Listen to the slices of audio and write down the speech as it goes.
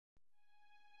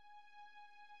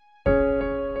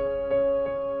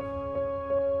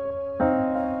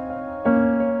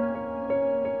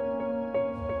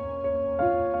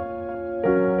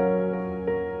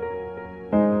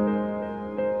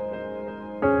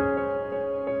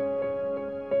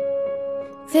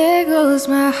There goes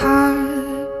my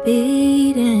heart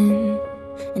beating,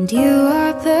 and you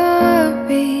are the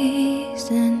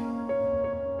reason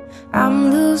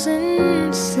I'm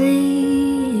losing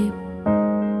sleep.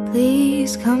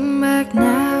 Please come back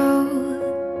now.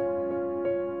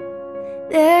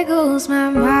 There goes my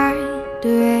mind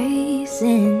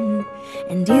racing,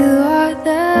 and you are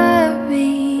the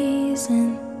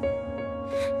reason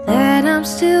that I'm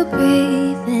still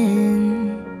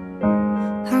breathing.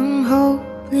 I'm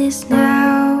hopeless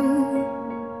now.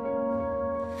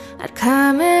 I'd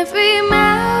climb every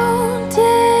mountain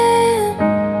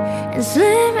and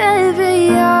swim every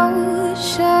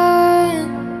ocean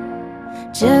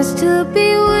just to be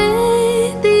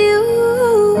with you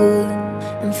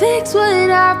and fix what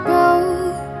I've broken.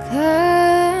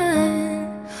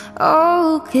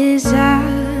 Oh, 'cause I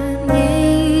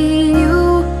need you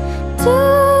to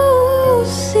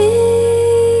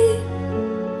see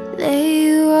that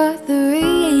you are the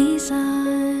reason.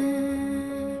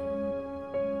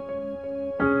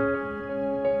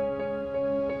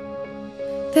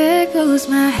 There goes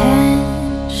my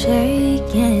hand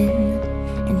shaking,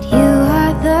 and you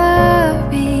are the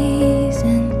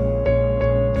reason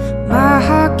my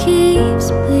heart keeps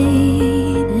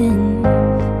bleeding,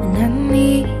 and I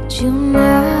need you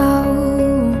now.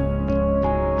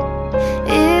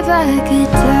 If I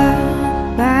could turn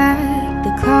back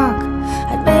the clock,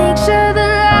 I'd make sure the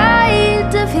light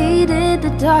defeated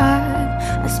the dark.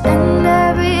 I spend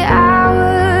every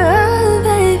hour of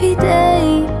every day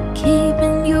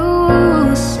keeping you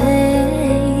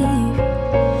safe.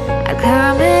 I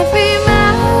climb every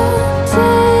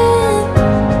mountain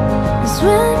and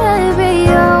swim every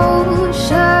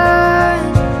ocean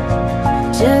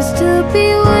just to be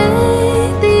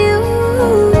with you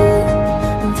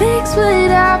and fix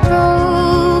what I've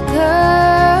broken.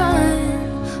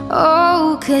 Oh,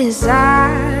 'cause I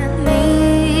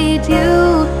need you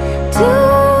to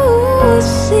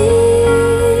see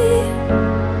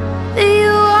that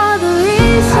you are the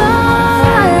reason.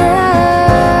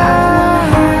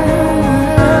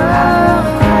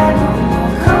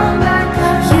 Come back,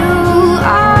 you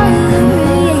are the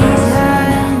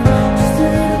reason. Just a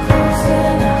little closer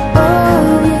now. Oh,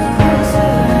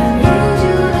 closer. I need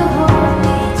you to hold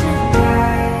me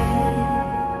tonight.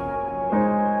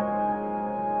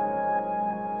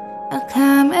 I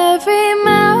climb every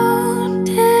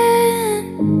mountain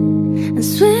and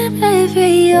swim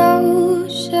every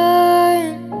ocean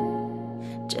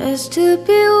just to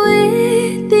be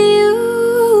with you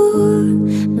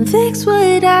and fix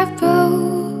what I've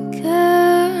broken.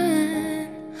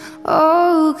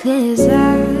 Oh, 'cause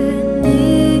I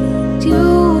need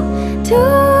you to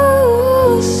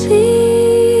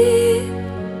see